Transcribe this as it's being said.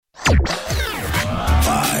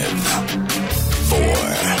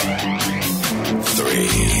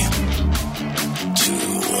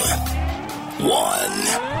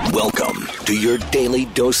Welcome to your daily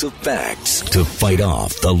dose of facts to fight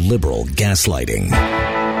off the liberal gaslighting.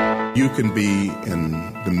 You can be in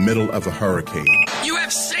the middle of a hurricane. You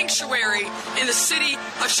have sanctuary in the city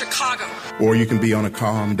of Chicago. Or you can be on a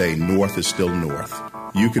calm day. North is still north.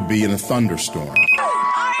 You could be in a thunderstorm.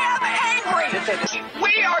 I am angry.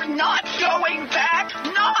 We are not going back.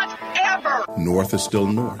 Not ever. North is still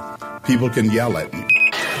north. People can yell at you.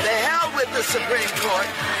 The hell with the Supreme Court.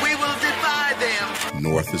 We will defy them.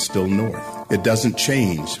 North is still north. It doesn't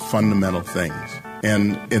change fundamental things.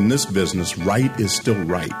 And in this business, right is still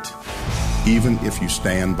right, even if you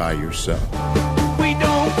stand by yourself. We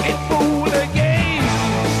don't get fooled again.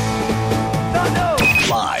 No.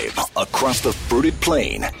 Live across the fruited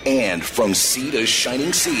plain and from sea to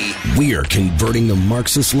shining sea, we're converting the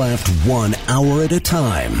Marxist left 1 hour at a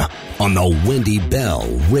time on the Wendy Bell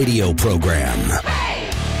radio program.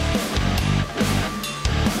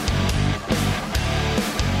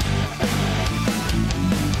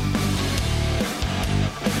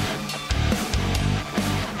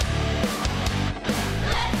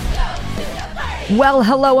 Well,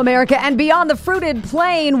 hello, America, and beyond the fruited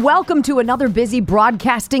plain, welcome to another busy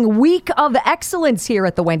broadcasting week of excellence here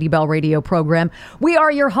at the Wendy Bell radio program. We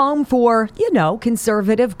are your home for,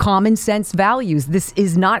 conservative, common sense values. This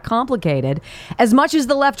is not complicated. As much as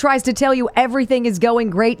the left tries to tell you everything is going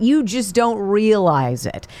great, you just don't realize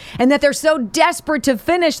it. And that they're so desperate to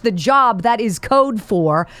finish the job that is code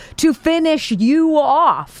for, to finish you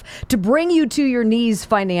off, to bring you to your knees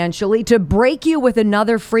financially, to break you with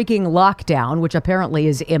another freaking lockdown, which apparently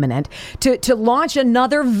is imminent, to launch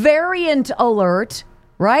another variant alert,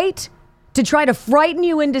 right? To try to frighten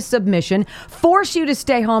you into submission, force you to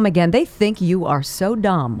stay home again. They think you are so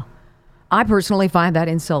dumb. I personally find that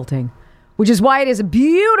insulting, which is why it is a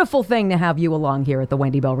beautiful thing to have you along here at the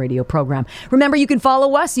Wendy Bell radio program. Remember, you can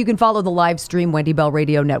follow us. You can follow the live stream Wendy Bell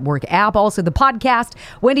Radio Network app. Also the podcast,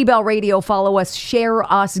 Wendy Bell Radio. Follow us, share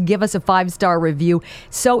us, give us a 5-star review.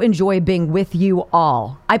 So enjoy being with you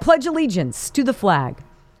all. I pledge allegiance to the flag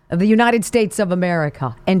of the United States of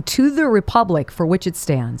America and to the republic for which it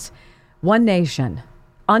stands. One nation,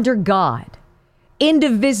 under God,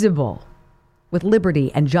 indivisible, with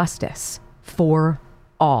liberty and justice for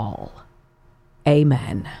all.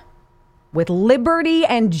 Amen. With liberty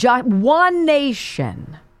and one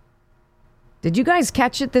nation. Did you guys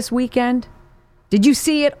catch it this weekend? Did you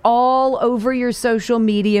see it all over your social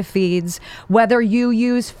media feeds? Whether you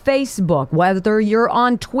use Facebook, whether you're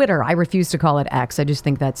on Twitter. I refuse to call it X. I just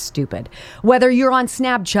think that's stupid. Whether you're on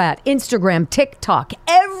Snapchat, Instagram, TikTok,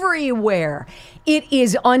 everywhere. It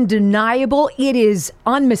is undeniable. It is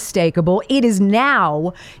unmistakable. It is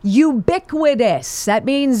now ubiquitous. That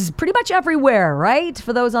means pretty much everywhere, right?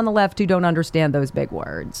 For those on the left who don't understand those big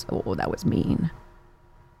words. Oh, that was mean.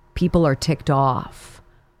 People are ticked off.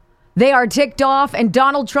 They are ticked off, and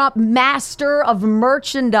Donald Trump, master of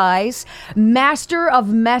merchandise, master of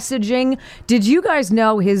messaging. Did you guys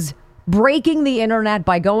know his breaking the internet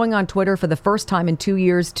by going on Twitter for the first time in 2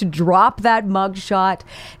 years to drop that mugshot?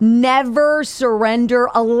 Never surrender.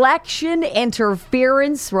 Election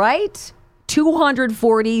interference, right?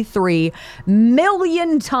 243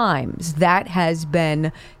 million times that has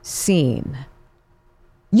been seen.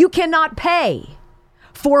 You cannot pay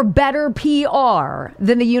for better PR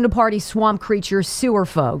than the uniparty swamp creature sewer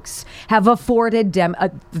folks have afforded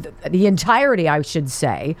the entirety, I should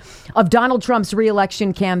say, of Donald Trump's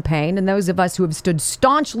re-election campaign, and those of us who have stood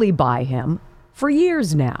staunchly by him for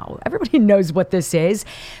years now. Everybody knows what this is.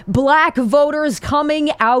 Black voters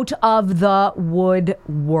coming out of the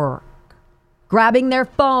woodwork, grabbing their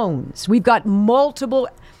phones. We've got multiple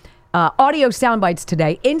audio sound bites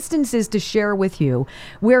today, instances to share with you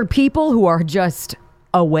where people who are just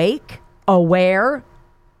awake, aware,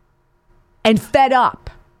 and fed up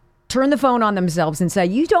turn the phone on themselves and say,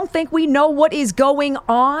 "You don't think we know what is going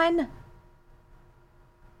on?"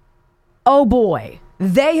 Oh boy,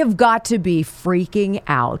 they have got to be freaking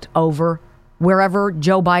out over wherever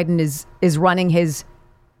Joe Biden is running his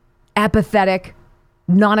apathetic,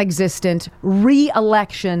 non-existent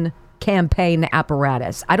re-election campaign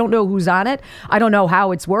apparatus. I don't know who's on it. I don't know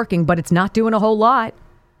how it's working, but it's not doing a whole lot.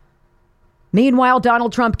 Meanwhile,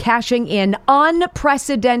 Donald Trump cashing in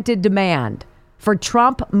unprecedented demand for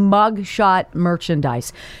Trump mugshot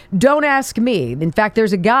merchandise. Don't ask me. In fact,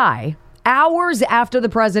 there's a guy hours after the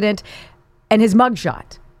president and his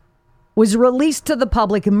mugshot was released to the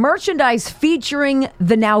public. Merchandise featuring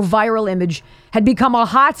the now viral image had become a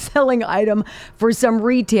hot selling item for some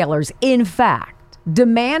retailers. In fact,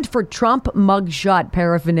 demand for Trump mugshot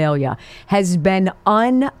paraphernalia has been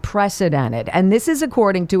unprecedented. And this is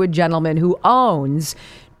according to a gentleman who owns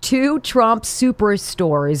 2 Trump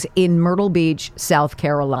superstores in Myrtle Beach, South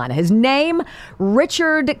Carolina. His name,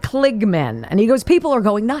 Richard Kligman. And he goes, people are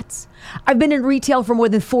going nuts. I've been in retail for more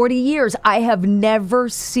than 40 years. I have never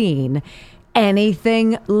seen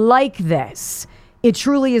anything like this. It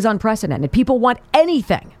truly is unprecedented. People want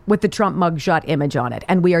anything with the Trump mugshot image on it.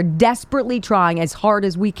 And we are desperately trying as hard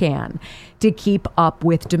as we can to keep up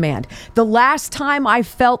with demand. The last time I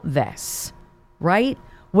felt this, right,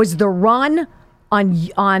 was the run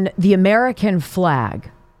on the American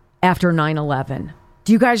flag after 9/11.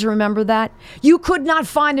 Do you guys remember that? You could not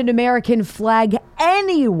find an American flag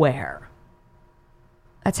anywhere.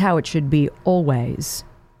 That's how it should be always.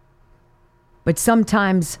 But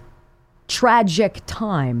sometimes tragic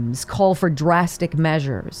times call for drastic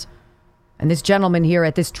measures. And this gentleman here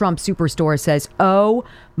at this Trump superstore says, oh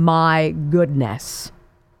my goodness.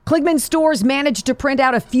 Kligman stores managed to print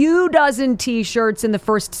out a few dozen T-shirts in the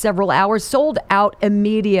first several hours, sold out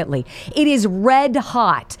immediately. It is red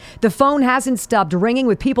hot. The phone hasn't stopped ringing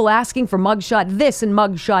with people asking for mugshot this and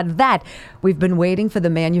mugshot that. We've been waiting for the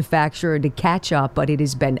manufacturer to catch up, but it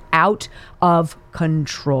has been out of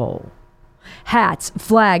control. Hats,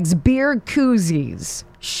 flags, beer koozies,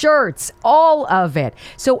 shirts, all of it.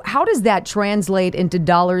 So how does that translate into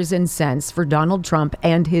dollars and cents for Donald Trump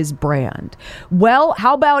and his brand? Well,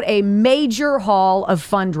 how about a major haul of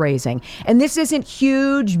fundraising? And this isn't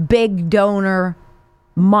huge, big donor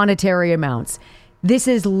monetary amounts. This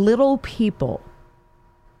is little people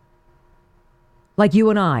like you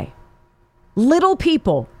and I. Little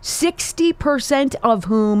people, 60% of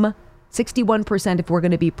whom 61% if we're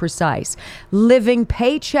going to be precise, living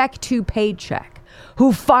paycheck to paycheck,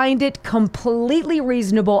 who find it completely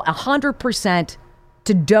reasonable, 100%,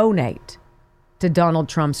 to donate to Donald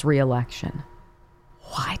Trump's reelection.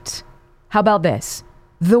 What? How about this?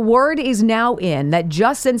 The word is now in that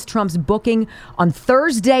just since Trump's booking on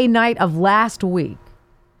Thursday night of last week,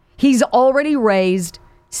 he's already raised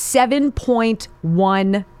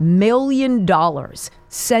 $7.1 million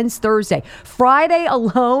since Thursday. Friday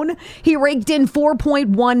alone, he raked in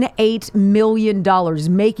 $4.18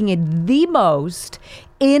 million, making it the most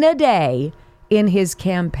in a day in his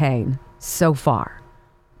campaign so far.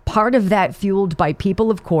 Part of that fueled by people,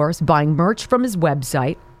 of course, buying merch from his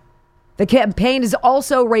website. The campaign has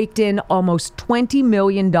also raked in almost $20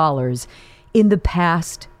 million in the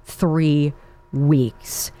past 3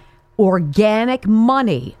 weeks. Organic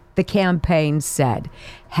money, the campaign said,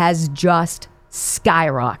 has just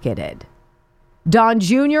skyrocketed. Don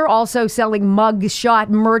Jr. also selling mugshot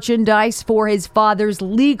merchandise for his father's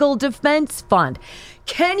legal defense fund.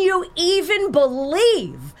 Can you even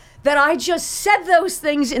believe that I just said those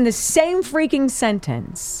things in the same freaking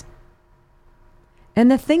sentence? And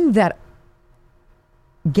the thing that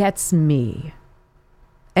gets me,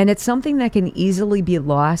 and it's something that can easily be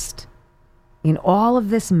lost in all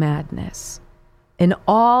of this madness, in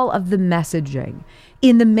all of the messaging,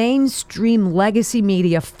 in the mainstream legacy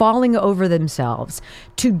media falling over themselves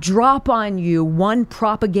to drop on you one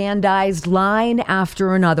propagandized line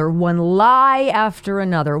after another, one lie after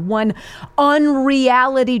another, one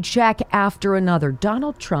unreality check after another.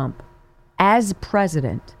 Donald Trump, as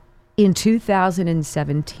president in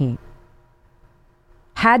 2017,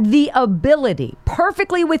 had the ability,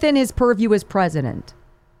 perfectly within his purview as president,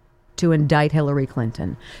 to indict Hillary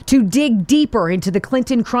Clinton, to dig deeper into the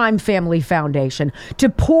Clinton Crime Family Foundation, to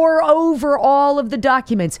pour over all of the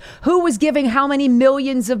documents, who was giving how many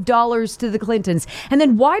millions of dollars to the Clintons. And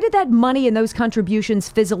then why did that money and those contributions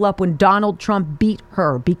fizzle up when Donald Trump beat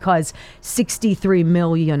her? Because 63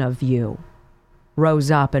 million of you rose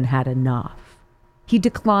up and had enough. He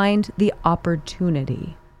declined the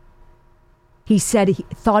opportunity. He said he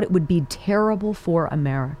thought it would be terrible for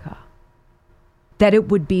America, that it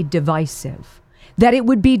would be divisive, that it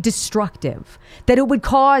would be destructive, that it would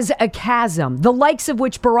cause a chasm, the likes of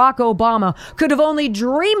which Barack Obama could have only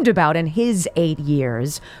dreamed about in his 8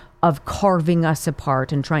 years of carving us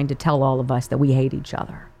apart and trying to tell all of us that we hate each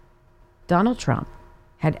other. Donald Trump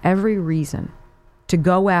had every reason to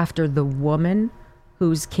go after the woman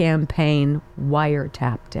whose campaign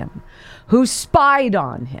wiretapped him, who spied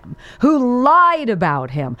on him, who lied about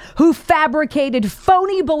him, who fabricated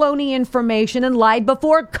phony baloney information and lied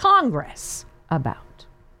before Congress about.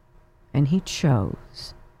 And he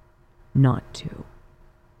chose not to,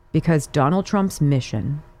 because Donald Trump's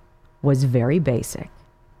mission was very basic: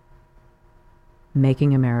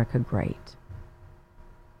 making America great.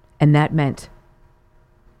 And that meant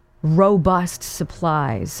robust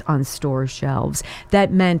supplies on store shelves.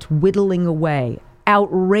 That meant whittling away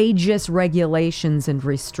outrageous regulations and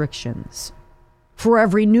restrictions, For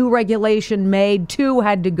every new regulation made, 2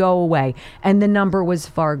 had to go away. And the number was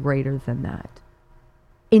far greater than that.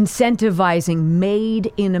 Incentivizing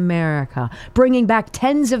made in America, bringing back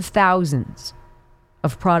tens of thousands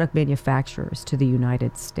of product manufacturers to the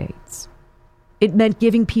United States. It meant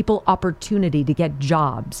giving people opportunity to get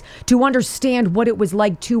jobs, to understand what it was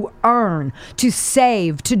like to earn, to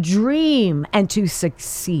save, to dream, and to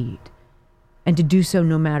succeed. And to do so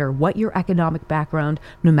no matter what your economic background,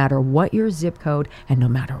 no matter what your zip code, and no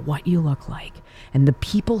matter what you look like. And the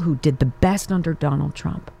people who did the best under Donald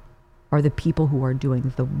Trump are the people who are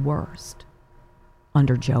doing the worst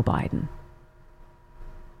under Joe Biden.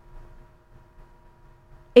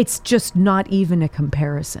 It's just not even a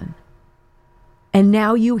comparison. And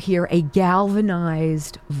now you hear a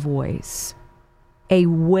galvanized voice, a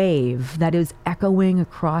wave that is echoing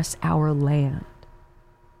across our land.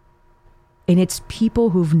 And it's people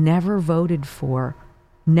who've never voted,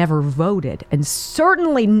 and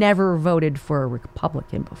certainly never voted for a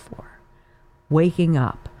Republican before, waking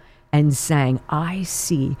up and saying, I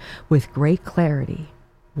see with great clarity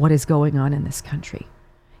what is going on in this country.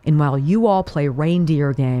 And while you all play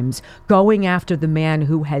reindeer games, going after the man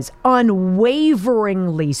who has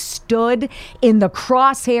unwaveringly stood in the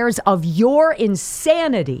crosshairs of your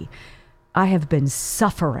insanity, I have been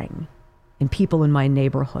suffering, and people in my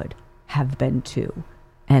neighborhood have been too.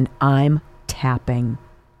 And I'm tapping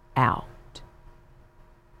out.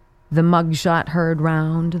 The mugshot heard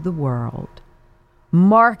round the world,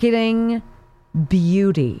 marketing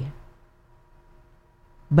beauty,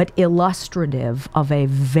 but illustrative of a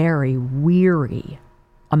very weary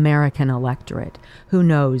American electorate who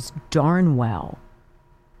knows darn well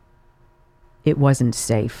it wasn't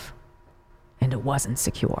safe and it wasn't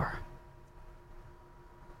secure.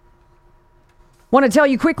 Want to tell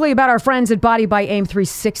you quickly about our friends at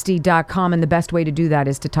BodyByAim360.com, and the best way to do that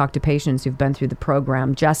is to talk to patients who've been through the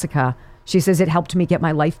program. Jessica, she says it helped me get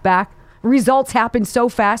my life back. Results happened so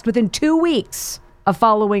fast within 2 weeks of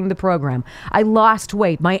following the program. I lost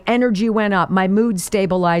weight, my energy went up, my mood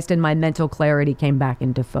stabilized, and my mental clarity came back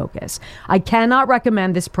into focus. I cannot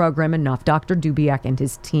recommend this program enough. Dr. Dubiak and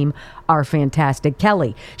his team are fantastic.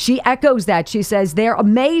 Kelly, she echoes that. She says they're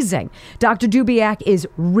amazing. Dr. Dubiak is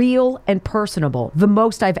real and personable, the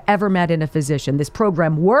most I've ever met in a physician. This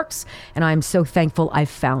program works, and I'm so thankful I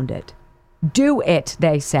found it. Do it,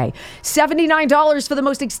 they say. $79 for the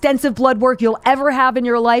most extensive blood work you'll ever have in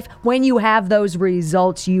your life. When you have those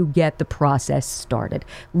results, you get the process started.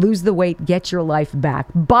 Lose the weight, get your life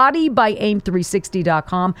back.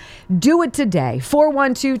 BodyByAim360.com. Do it today.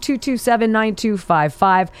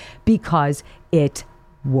 412-227-9255, because it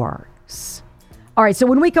works. All right, so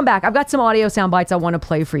when we come back, I've got some audio sound bites I want to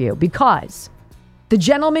play for you, because the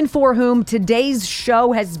gentleman for whom today's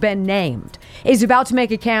show has been named is about to make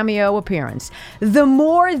a cameo appearance. The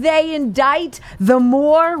more they indict, the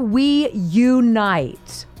more we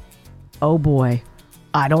unite. Oh boy,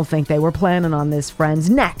 I don't think they were planning on this, friends.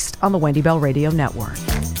 Next on the Wendy Bell Radio Network.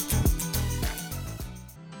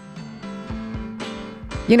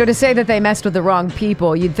 You know, to say that they messed with the wrong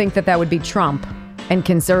people, you'd think that that would be Trump and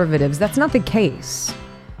conservatives. That's not the case,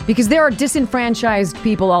 because there are disenfranchised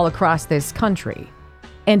people all across this country.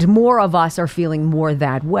 And more of us are feeling more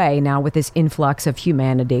that way now with this influx of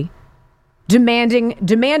humanity.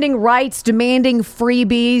 Demanding rights, demanding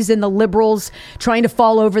freebies, and the liberals trying to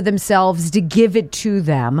fall over themselves to give it to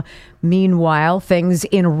them. Meanwhile, things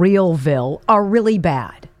in Realville are really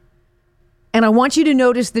bad. And I want you to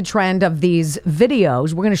notice the trend of these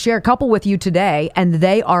videos. We're going to share a couple with you today, and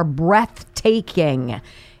they are breathtaking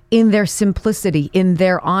in their simplicity, in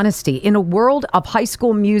their honesty. In a world of High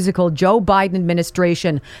School Musical, Joe Biden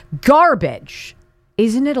administration garbage,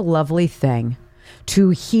 isn't it a lovely thing to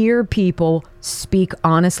hear people speak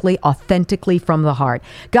honestly, authentically from the heart?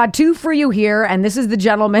 Got 2 for you here, and this is the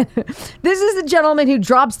gentleman. This is the gentleman who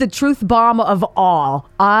drops the truth bomb of all.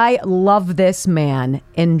 I love this man.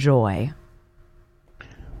 Enjoy.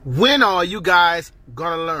 When are you guys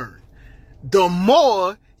gonna learn? The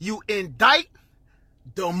more you indict,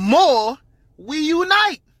 the more we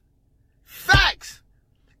unite. Facts.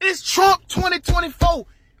 It's Trump 2024.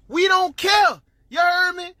 We don't care. You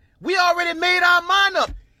heard me? We already made our mind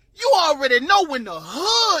up. You already know when the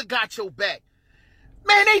hood got your back.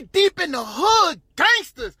 Man, they deep in the hood.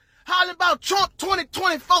 Gangsters hollering about Trump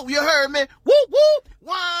 2024. You heard me? Whoop, whoop.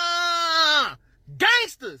 Wah.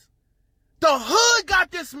 Gangsters. The hood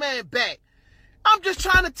got this man back. I'm just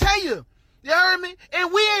trying to tell you. You heard me?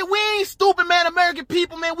 And we ain't stupid, man. American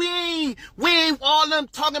people, man. We ain't all them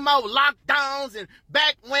talking about lockdowns and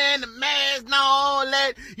back when the masks and all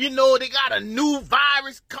that. You know, they got a new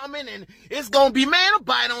virus coming coming and it's going to be, man,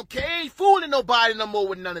 nobody don't care. Ain't fooling nobody no more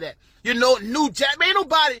with none of that. You know, New Jack, man,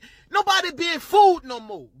 nobody being fooled no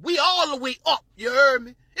more. We all the way up, you heard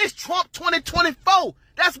me? It's Trump 2024.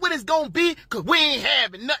 That's what it's going to be, because we ain't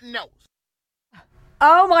having nothing else.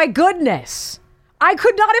 Oh, my goodness. I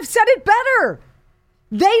could not have said it better.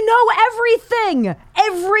 They know everything.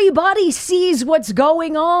 Everybody sees what's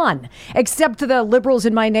going on, except the liberals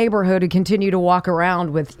in my neighborhood who continue to walk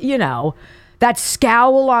around with, you know, that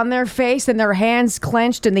scowl on their face and their hands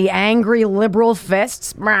clenched in the angry liberal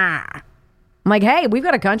fists. I'm like, hey, we've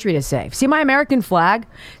got a country to save. See my American flag?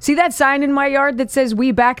 See that sign in my yard that says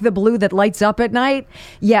 "We back the blue" that lights up at night?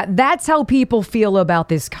 Yeah, that's how people feel about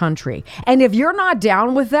this country. And if you're not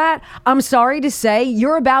down with that, I'm sorry to say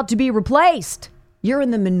you're about to be replaced. You're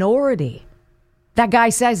in the minority. That guy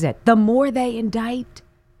says it. The more they indict,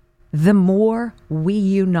 the more we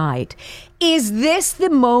unite. Is this the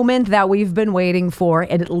moment that we've been waiting for,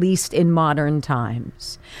 at least in modern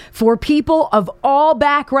times? For people of all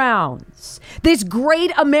backgrounds, this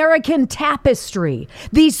great American tapestry,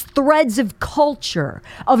 these threads of culture,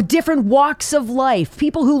 of different walks of life,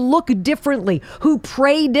 people who look differently, who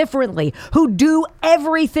pray differently, who do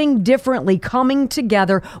everything differently, coming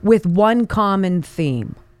together with one common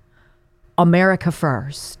theme: America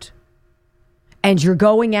first. And you're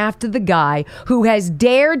going after the guy who has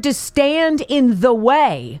dared to stand in the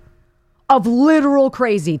way of literal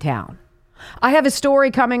crazy town. I have a story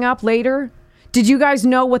coming up later. Did you guys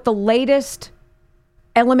know what the latest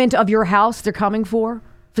element of your house they're coming for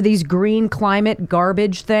these green climate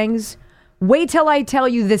garbage things? Wait till I tell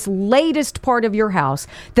you this latest part of your house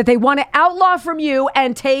that they want to outlaw from you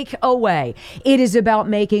and take away. It is about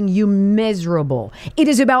making you miserable. It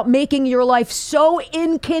is about making your life so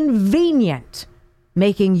inconvenient,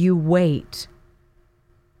 making you wait,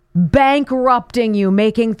 bankrupting you,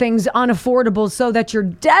 making things unaffordable so that you're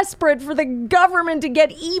desperate for the government to get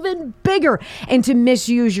even bigger and to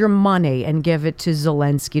misuse your money and give it to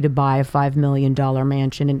Zelensky to buy a $5 million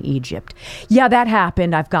mansion in Egypt. Yeah, that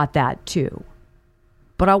happened. I've got that too.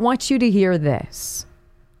 But I want you to hear this.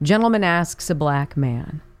 Gentleman asks a black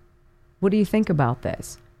man, what do you think about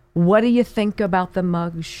this? What do you think about the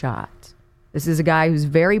mug shot? This is a guy who's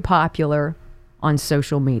very popular on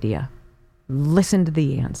social media. Listen to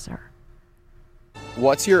the answer.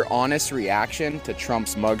 What's your honest reaction to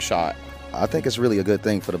Trump's mugshot? I think it's really a good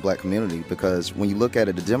thing for the black community, because when you look at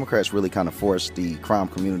it, the Democrats really kind of forced the crime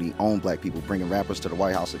community on black people, bringing rappers to the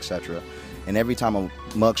White House, etc. And every time a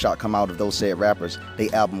mugshot come out of those said rappers, their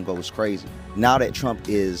album goes crazy. Now that Trump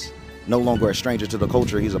is no longer a stranger to the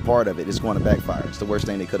culture, he's a part of it, it's going to backfire. It's the worst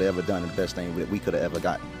thing they could have ever done and the best thing that we could have ever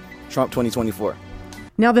gotten. Trump 2024.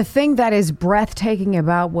 Now, the thing that is breathtaking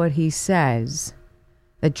about what he says,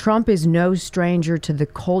 that Trump is no stranger to the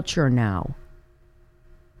culture now.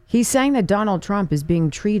 He's saying that Donald Trump is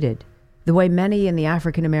being treated the way many in the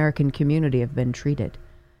African American community have been treated.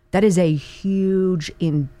 That is a huge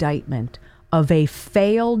indictment of a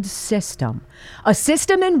failed system, a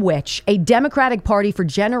system in which a Democratic Party for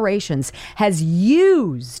generations has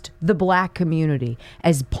used the black community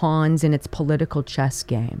as pawns in its political chess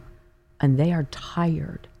game. And they are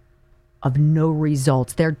tired of no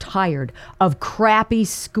results. They're tired of crappy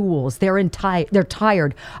schools. They're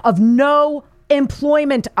tired of no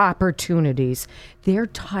employment opportunities. They're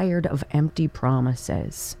tired of empty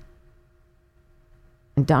promises.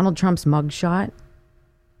 And Donald Trump's mugshot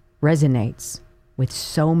resonates with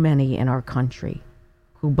so many in our country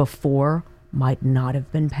who before might not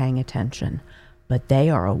have been paying attention, but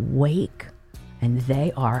they are awake and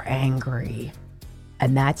they are angry.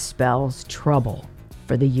 And that spells trouble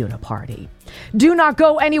for the Uniparty. Do not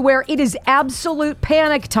go anywhere. It is absolute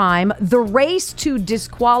panic time. The race to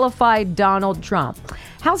disqualify Donald Trump.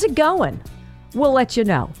 How's it going? We'll let you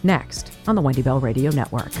know next on the Wendy Bell Radio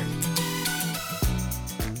Network.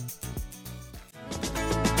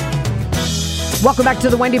 Welcome back to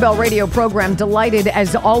the Wendy Bell Radio program. Delighted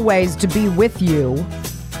as always to be with you.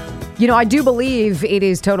 You know, I do believe it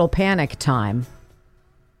is total panic time.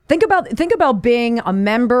 Think about being a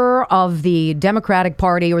member of the Democratic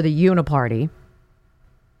Party or the Uniparty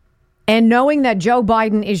and knowing that Joe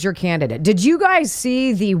Biden is your candidate. Did you guys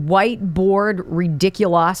see the whiteboard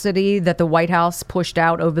ridiculosity that the White House pushed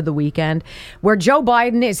out over the weekend, where Joe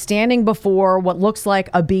Biden is standing before what looks like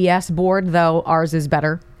a BS board, though ours is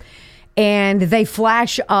better, and they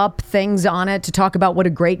flash up things on it to talk about what a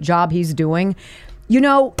great job he's doing? You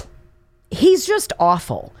know, he's just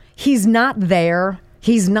awful. He's not there.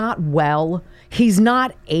 He's not well, he's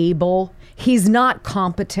not able, he's not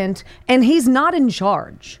competent, and he's not in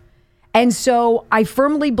charge. And so I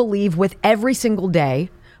firmly believe with every single day,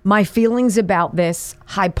 my feelings about this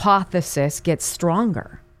hypothesis get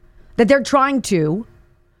stronger. That they're trying to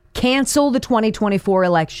cancel the 2024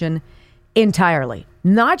 election entirely.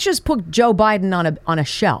 Not just put Joe Biden on a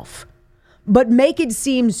shelf, but make it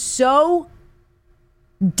seem so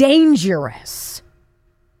dangerous,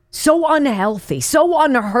 so unhealthy, so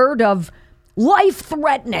unheard of,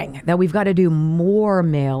 life-threatening that we've got to do more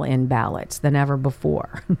mail-in ballots than ever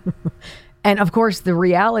before. And of course, the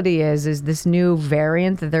reality is this new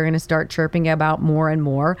variant that they're going to start chirping about more and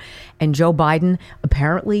more. And Joe Biden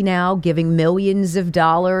apparently now giving millions of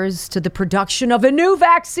dollars to the production of a new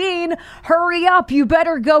vaccine. Hurry up. You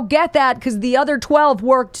better go get that because the other 12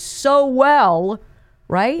 worked so well,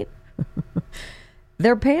 right?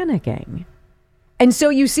 They're panicking. And so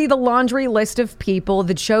you see the laundry list of people,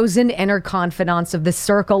 the chosen inner confidants of the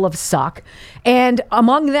circle of suck. And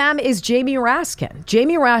among them is Jamie Raskin.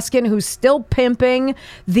 Jamie Raskin, who's still pimping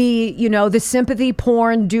the sympathy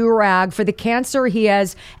porn do-rag for the cancer he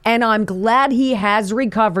has, and I'm glad he has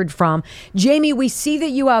recovered from. Jamie, we see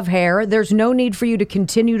that you have hair. There's no need for you to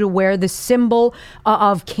continue to wear the symbol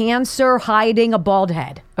of cancer hiding a bald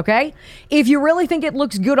head, okay? If you really think it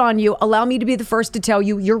looks good on you, allow me to be the first to tell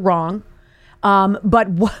you you're wrong. But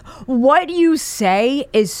what you say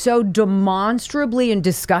is so demonstrably and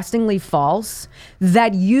disgustingly false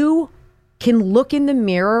that you can look in the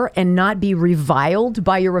mirror and not be reviled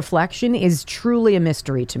by your reflection is truly a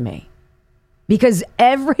mystery to me. Because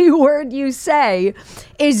every word you say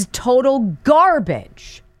is total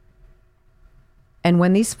garbage. And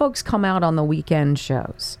when these folks come out on the weekend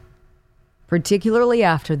shows, particularly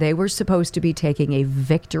after they were supposed to be taking a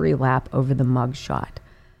victory lap over the mugshot,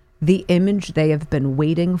 the image they have been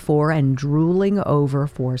waiting for and drooling over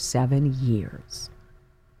for 7 years.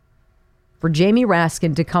 For Jamie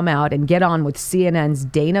Raskin to come out and get on with CNN's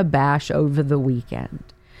Dana Bash over the weekend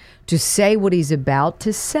to say what he's about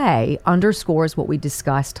to say underscores what we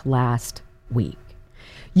discussed last week.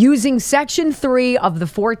 Using Section 3 of the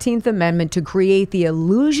 14th Amendment to create the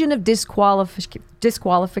illusion of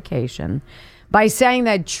disqualification by saying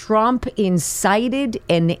that Trump incited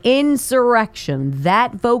an insurrection,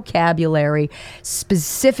 that vocabulary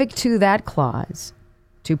specific to that clause,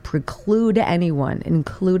 to preclude anyone,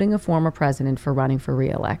 including a former president, for running for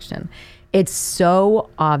re-election. It's so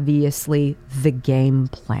obviously the game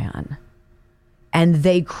plan. And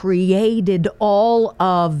they created all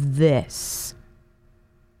of this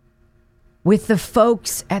with the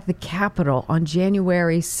folks at the Capitol on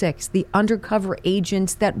January 6th, the undercover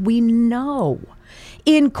agents that we know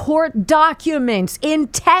in court documents, in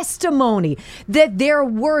testimony, that there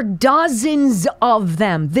were dozens of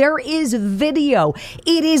them. There is video.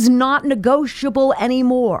 It is not negotiable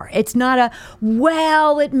anymore. It's not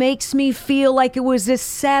it makes me feel like it was a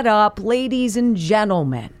setup, ladies and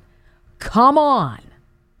gentlemen. Come on,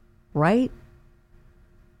 right?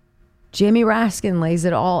 Jamie Raskin lays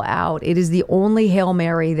it all out. It is the only Hail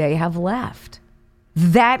Mary they have left.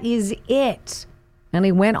 That is it. And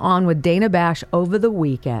he went on with Dana Bash over the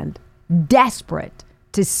weekend, desperate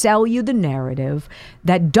to sell you the narrative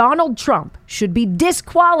that Donald Trump should be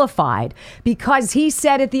disqualified because he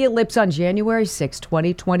said at the Ellipse on January 6,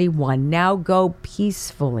 2021, now go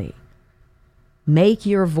peacefully. Make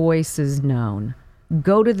your voices known.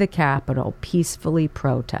 Go to the Capitol, peacefully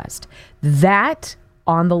protest. That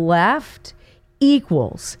on the left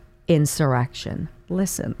equals insurrection.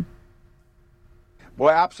 Listen. Well,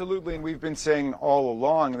 absolutely. And we've been saying all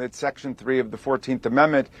along that Section 3 of the 14th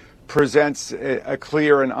Amendment presents a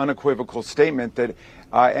clear and unequivocal statement that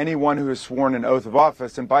anyone who has sworn an oath of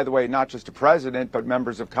office, and by the way, not just a president, but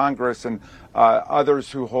members of Congress and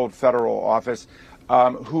others who hold federal office,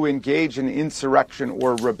 who engage in insurrection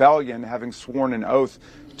or rebellion, having sworn an oath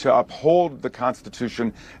to uphold the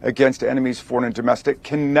Constitution against enemies, foreign and domestic,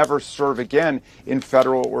 can never serve again in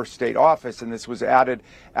federal or state office. And this was added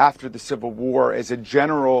after the Civil War as a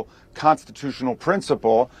general constitutional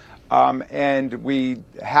principle, and we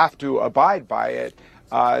have to abide by it.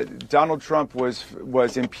 Donald Trump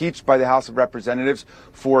was impeached by the House of Representatives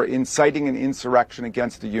for inciting an insurrection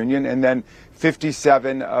against the Union, and then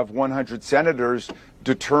 57 of 100 senators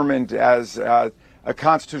determined as a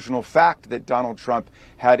constitutional fact that Donald Trump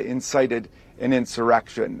had incited an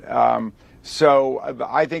insurrection. So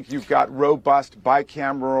I think you've got robust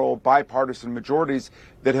bicameral, bipartisan majorities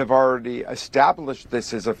that have already established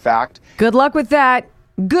this as a fact. Good luck with that.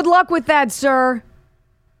 Good luck with that, sir.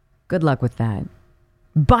 Good luck with that.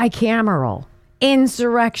 Bicameral,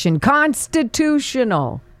 insurrection,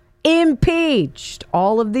 constitutional. impeached.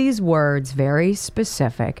 All of these words very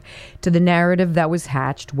specific to the narrative that was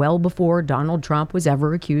hatched well before Donald Trump was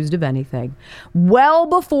ever accused of anything. Well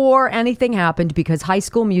before anything happened, because High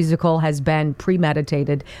School Musical has been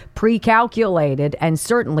premeditated, pre-calculated, and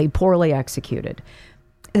certainly poorly executed.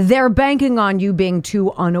 They're banking on you being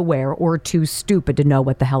too unaware or too stupid to know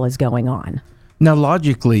what the hell is going on. Now,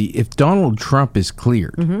 logically, if Donald Trump is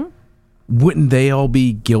cleared, wouldn't they all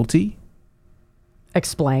be guilty?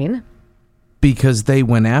 Explain. Because they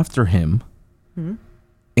went after him. And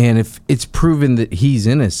if it's proven that he's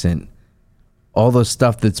innocent, all the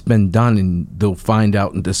stuff that's been done and they'll find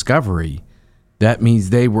out in discovery, that means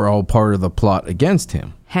they were all part of the plot against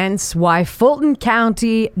him. Hence why Fulton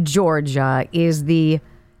County, Georgia is the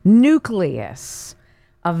nucleus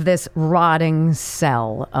of this rotting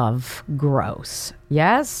cell of gross.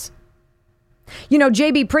 Yes? You know,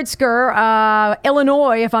 J.B. Pritzker,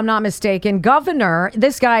 Illinois, if I'm not mistaken, governor,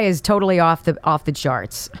 this guy is totally off the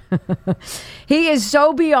charts. He is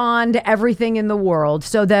so beyond everything in the world.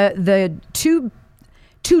 So the two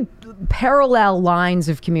parallel lines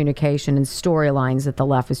of communication and storylines that the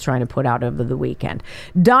left was trying to put out over the weekend.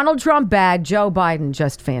 Donald Trump bad, Joe Biden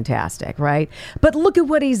just fantastic, right? But look at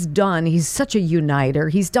what he's done. He's such a uniter.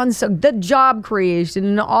 He's done the job creation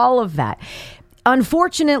and all of that.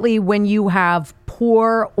 Unfortunately, when you have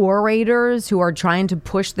poor orators who are trying to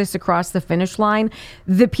push this across the finish line,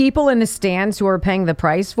 the people in the stands who are paying the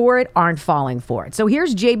price for it aren't falling for it. So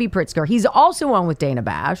here's J.B. Pritzker. He's also on with Dana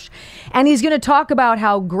Bash, and he's going to talk about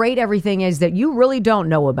how great everything is that you really don't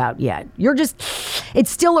know about yet. It's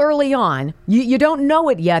still early on. You don't know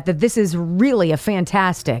it yet that this is really a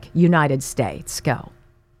fantastic United States. Go.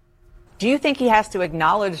 Do you think he has to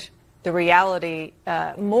acknowledge the reality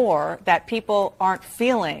more that people aren't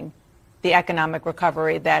feeling the economic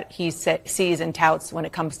recovery that he sees and touts when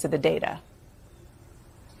it comes to the data?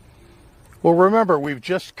 Well, remember, we've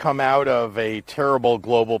just come out of a terrible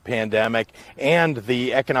global pandemic and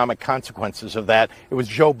the economic consequences of that. It was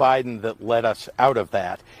Joe Biden that led us out of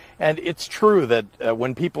that. And it's true that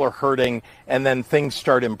when people are hurting and then things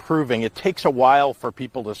start improving, it takes a while for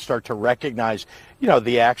people to start to recognize,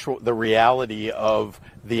 the reality of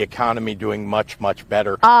the economy doing much, much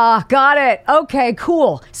better. Got it. Okay,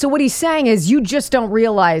 cool. So what he's saying is you just don't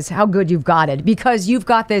realize how good you've got it because you've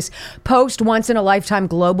got this post-once-in-a-lifetime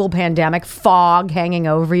global pandemic fog hanging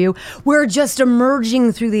over you. We're just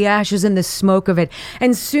emerging through the ashes and the smoke of it.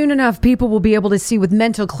 And soon enough, people will be able to see with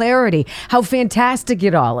mental clarity how fantastic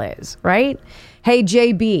it all is, right? Hey,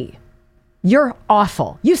 JB, you're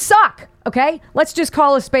awful. You suck. Okay, let's just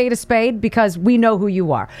call a spade because we know who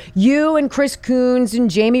you are. You and Chris Coons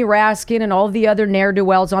and Jamie Raskin and all the other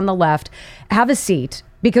ne'er-do-wells on the left, have a seat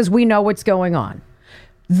because we know what's going on.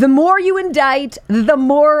 The more you indict, the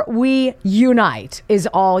more we unite is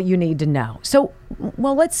all you need to know. So,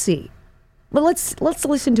 well, let's see. Well, let's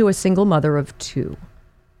listen to a single mother of two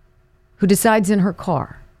who decides in her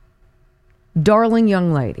car, darling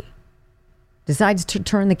young lady, decides to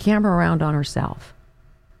turn the camera around on herself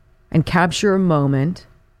and capture a moment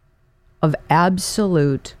of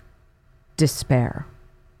absolute despair.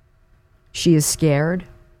 She is scared.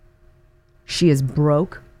 She is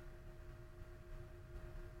broke.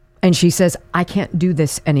 And she says, I can't do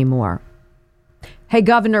this anymore. Hey,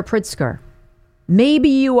 Governor Pritzker, maybe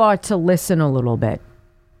you ought to listen a little bit.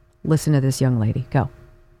 Listen to this young lady. Go.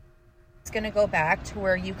 It's going to go back to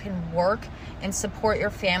where you can work and support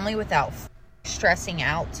your family without stressing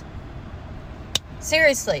out.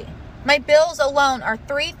 Seriously. My bills alone are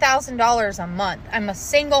 $3,000 a month. I'm a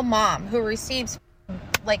single mom who receives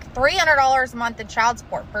like $300 a month in child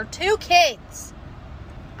support for 2 kids.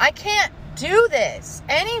 I can't do this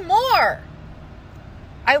anymore.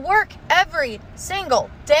 I work every single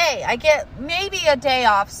day. I get maybe a day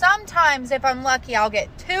off. Sometimes, if I'm lucky, I'll get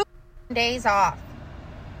 2 days off.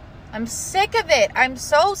 I'm sick of it. I'm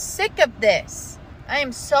so sick of this. I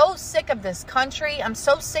am so sick of this country. I'm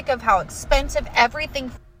so sick of how expensive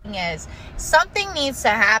everything is. Something needs to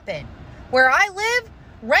happen. Where I live,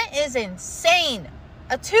 rent is insane.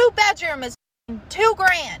 A 2-bedroom is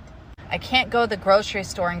 $2,000. I can't go to the grocery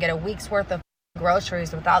store and get a week's worth of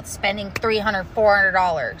groceries without spending $300,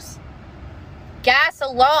 $400. Gas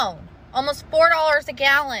alone, almost $4 a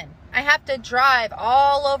gallon. I have to drive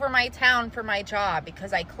all over my town for my job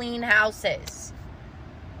because I clean houses.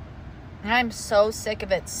 And I'm so sick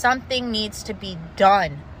of it. Something needs to be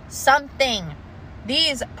done. Something.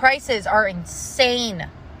 These prices are insane.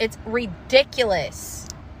 It's ridiculous.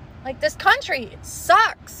 Like, this country, it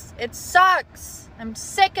sucks. It sucks. I'm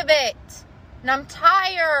sick of it. And I'm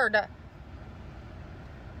tired.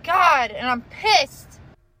 God, and I'm pissed.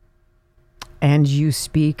 and you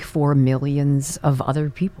speak for millions of other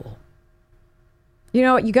people. You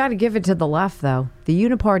know, you got to give it to the left, though. The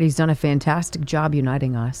Uniparty's done a fantastic job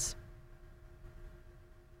uniting us.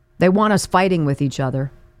 They want us fighting with each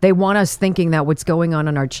other. They want us thinking that what's going on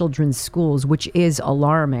in our children's schools, which is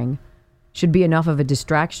alarming, should be enough of a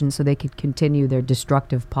distraction so they could continue their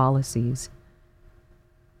destructive policies.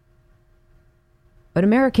 But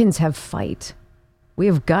Americans have fight. We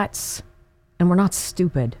have guts. And we're not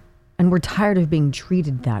stupid. And we're tired of being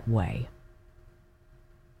treated that way.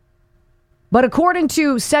 But according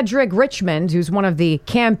to Cedric Richmond, who's one of the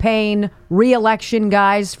campaign re-election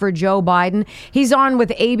guys for Joe Biden, he's on with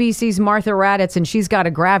ABC's Martha Raddatz, and she's got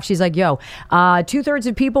a graph. She's like, 2/3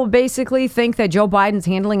 of people basically think that Joe Biden's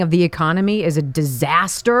handling of the economy is a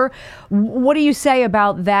disaster. What do you say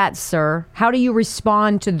about that, sir? How do you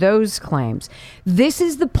respond to those claims? This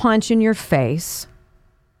is the punch in your face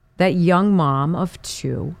that young mom of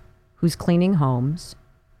 2 who's cleaning homes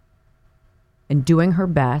and doing her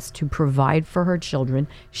best to provide for her children.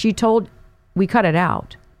 We cut it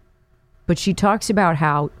out, but she talks about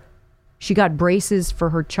how she got braces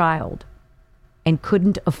for her child and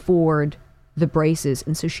couldn't afford the braces.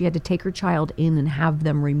 And so she had to take her child in and have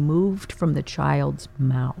them removed from the child's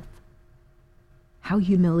mouth. How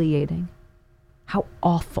humiliating. How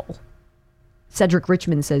awful. Cedric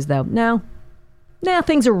Richmond says, though, no,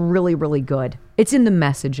 things are really, really good. It's in the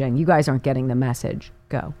messaging. You guys aren't getting the message.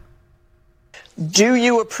 Go. Do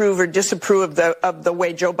you approve or disapprove of the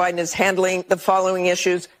way Joe Biden is handling the following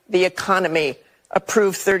issues? The economy,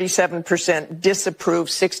 approve 37%, disapprove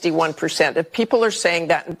 61%. If people are saying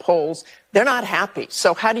that in polls, they're not happy.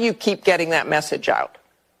 So how do you keep getting that message out?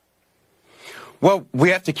 Well, we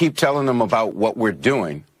have to keep telling them about what we're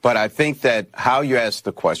doing. But I think that how you ask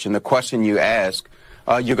the question you ask,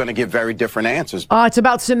 you're going to get very different answers. It's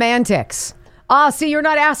about semantics. See, you're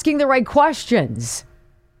not asking the right questions.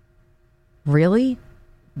 Really?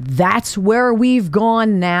 That's where we've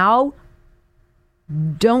gone now?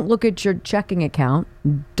 Don't look at your checking account.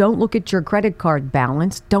 Don't look at your credit card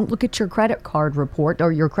balance. Don't look at your credit card report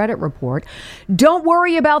or your credit report. Don't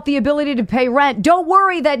worry about the ability to pay rent. Don't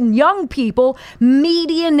worry that young people,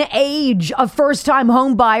 median age of first-time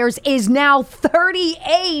home buyers is now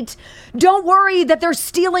 38. Don't worry that they're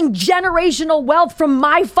stealing generational wealth from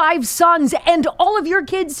my 5 sons and all of your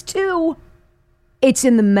kids too. It's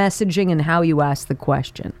in the messaging and how you ask the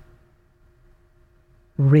question.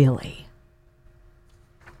 Really?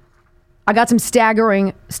 I got some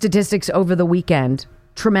staggering statistics over the weekend.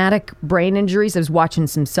 Traumatic brain injuries. I was watching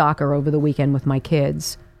some soccer over the weekend with my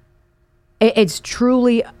kids. It's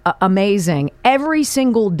truly amazing. Every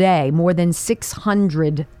single day, more than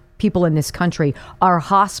 600 people in this country are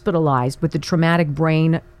hospitalized with a traumatic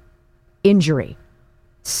brain injury.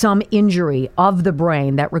 Some injury of the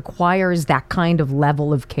brain that requires that kind of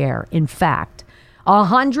level of care. In fact,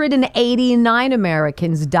 189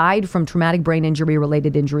 Americans died from traumatic brain injury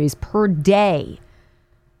related injuries per day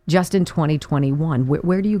just in 2021.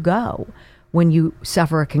 Where do you go when you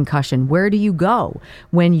suffer a concussion? Where do you go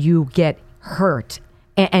when you get hurt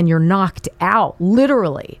and you're knocked out,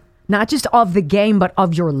 literally, not just of the game, but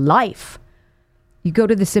of your life? You go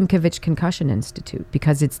to the Simkovich Concussion Institute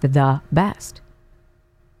because it's the best.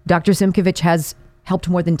 Dr. Simkovich has helped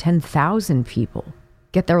more than 10,000 people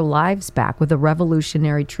get their lives back with a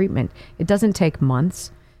revolutionary treatment. It doesn't take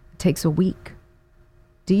months. It takes a week.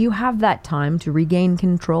 Do you have that time to regain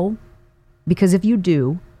control? Because if you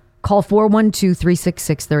do, call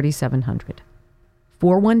 412-366-3700.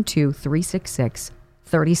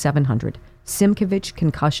 412-366-3700.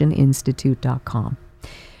 SimkovichConcussionInstitute.com.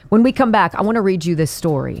 When we come back, I want to read you this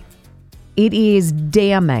story. It is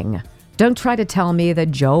damning. Don't try to tell me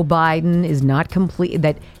that Joe Biden is not complete,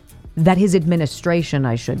 that his administration,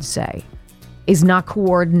 I should say, is not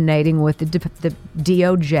coordinating with the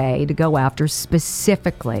DOJ to go after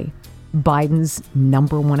specifically Biden's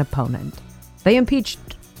number one opponent. They impeached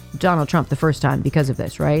Donald Trump the first time because of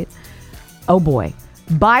this, right? Oh boy.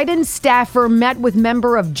 Biden staffer met with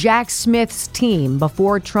member of Jack Smith's team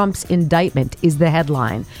before Trump's indictment is the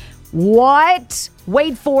headline. What?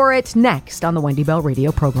 Wait for it next on the Wendy Bell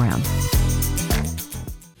Radio program.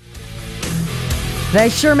 They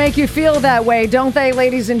sure make you feel that way, don't they,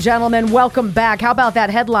 ladies and gentlemen? Welcome back. How about that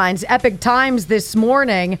headlines? Epic Times this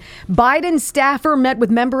morning. Biden staffer met with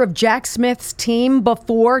member of Jack Smith's team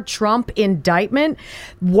before Trump indictment.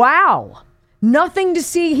 Wow. Nothing to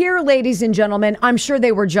see here, ladies and gentlemen. I'm sure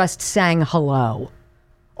they were just saying hello.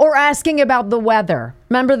 Or asking about the weather.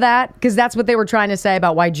 Remember that? Because that's what they were trying to say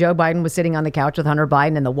about why Joe Biden was sitting on the couch with Hunter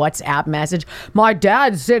Biden and the WhatsApp message. My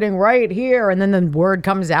dad's sitting right here. And then the word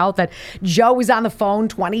comes out that Joe was on the phone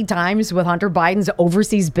 20 times with Hunter Biden's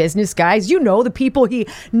overseas business guys. You know, the people he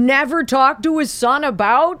never talked to his son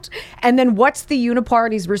about. And then what's the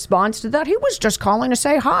Uniparty's response to that? He was just calling to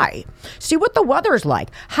say hi. See what the weather's like.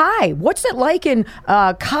 Hi, what's it like in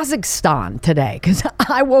Kazakhstan today? Because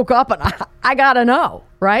I woke up and I gotta know.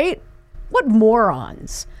 Right? What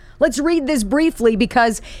morons. Let's read this briefly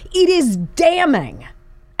because it is damning.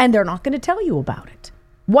 And they're not going to tell you about it.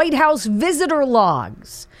 White House visitor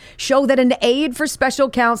logs show that an aide for special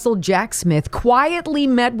counsel Jack Smith quietly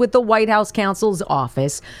met with the White House counsel's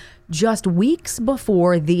office just weeks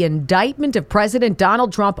before the indictment of President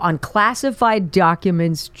Donald Trump on classified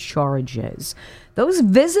documents charges. Those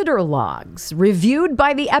visitor logs, reviewed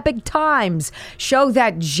by the Epic Times, show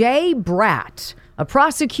that Jay Bratt, a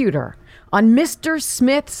prosecutor on Mr.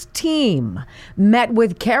 Smith's team, met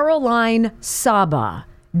with Caroline Saba,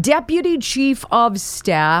 Deputy Chief of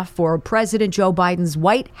Staff for President Joe Biden's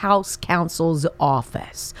White House counsel's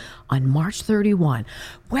office on March 31.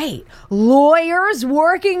 Wait, lawyers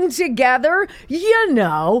working together? You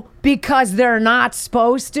know, because they're not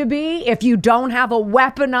supposed to be if you don't have a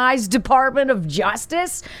weaponized Department of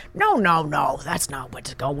Justice? No, that's not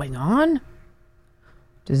what's going on.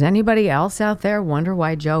 Does anybody else out there wonder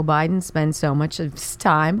why Joe Biden spends so much of his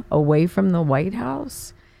time away from the White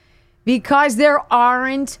House? Because there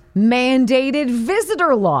aren't mandated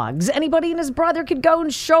visitor logs. Anybody and his brother could go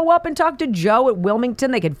and show up and talk to Joe at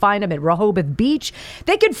Wilmington. They could find him at Rehoboth Beach.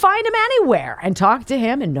 They could find him anywhere and talk to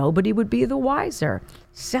him, and nobody would be the wiser.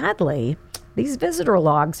 Sadly, these visitor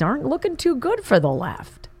logs aren't looking too good for the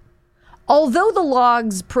left. Although the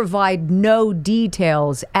logs provide no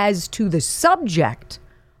details as to the subject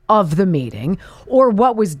of the meeting or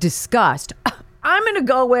what was discussed, I'm going to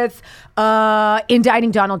go with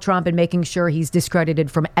indicting Donald Trump and making sure he's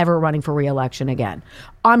discredited from ever running for re-election again.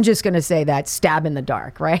 I'm just going to say that, stab in the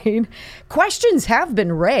dark, right? Questions have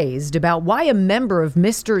been raised about why a member of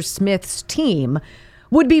Mr. Smith's team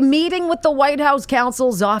would be meeting with the White House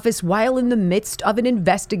counsel's office while in the midst of an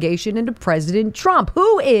investigation into President Trump,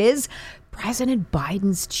 who is President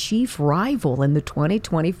Biden's chief rival in the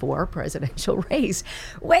 2024 presidential race.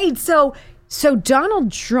 Wait, so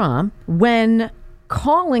Donald Trump, when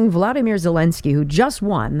calling Vladimir Zelensky, who just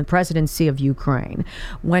won the presidency of Ukraine,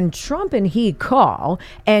 when Trump and he call,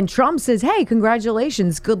 and Trump says, hey,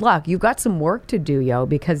 congratulations, good luck. You've got some work to do, yo,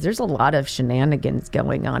 because there's a lot of shenanigans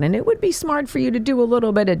going on, and it would be smart for you to do a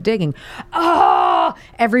little bit of digging.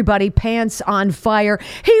 Everybody pants on fire.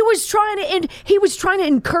 He was trying to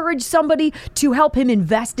encourage somebody to help him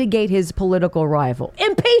investigate his political rival.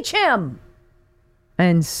 Impeach him.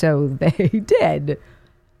 And so they did.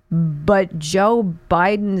 But Joe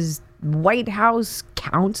Biden's White House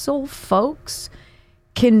counsel folks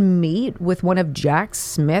can meet with one of Jack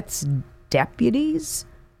Smith's deputies?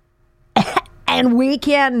 And we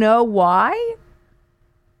can't know why?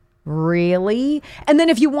 Really? And then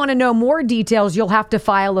if you want to know more details, you'll have to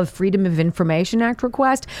file a Freedom of Information Act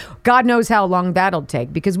request. God knows how long that'll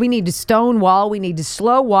take, because we need to stonewall, we need to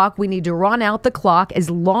slow walk, we need to run out the clock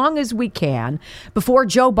as long as we can before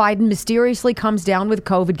Joe Biden mysteriously comes down with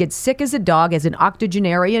COVID, gets sick as a dog, as an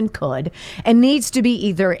octogenarian could, and needs to be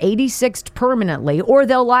either 86'd permanently, or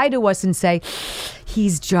they'll lie to us and say,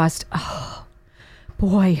 he's just,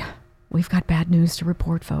 boy, we've got bad news to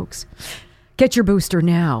report, folks. Get your booster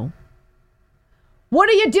now. What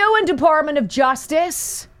are you doing, Department of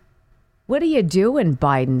Justice? What are you doing,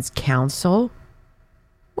 Biden's counsel?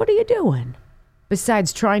 What are you doing?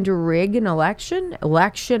 Besides trying to rig an election?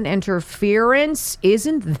 Election interference?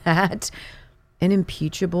 Isn't that an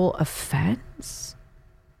impeachable offense?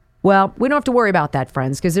 Well, we don't have to worry about that,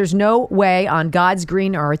 friends, because there's no way on God's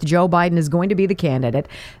green earth Joe Biden is going to be the candidate.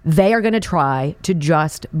 They are going to try to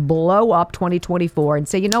just blow up 2024 and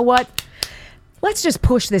say, you know what? Let's just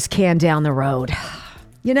push this can down the road.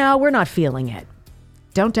 You know, we're not feeling it.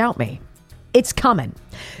 Don't doubt me. It's coming.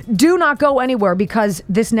 Do not go anywhere, because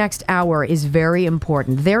this next hour is very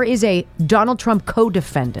important. There is a Donald Trump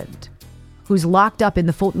co-defendant who's locked up in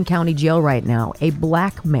the Fulton County Jail right now, a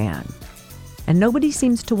black man. And nobody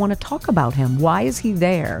seems to want to talk about him. Why is he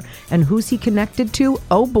there? And who's he connected to?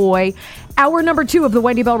 Oh boy. Hour number 2 of the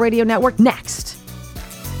Wendy Bell Radio Network next.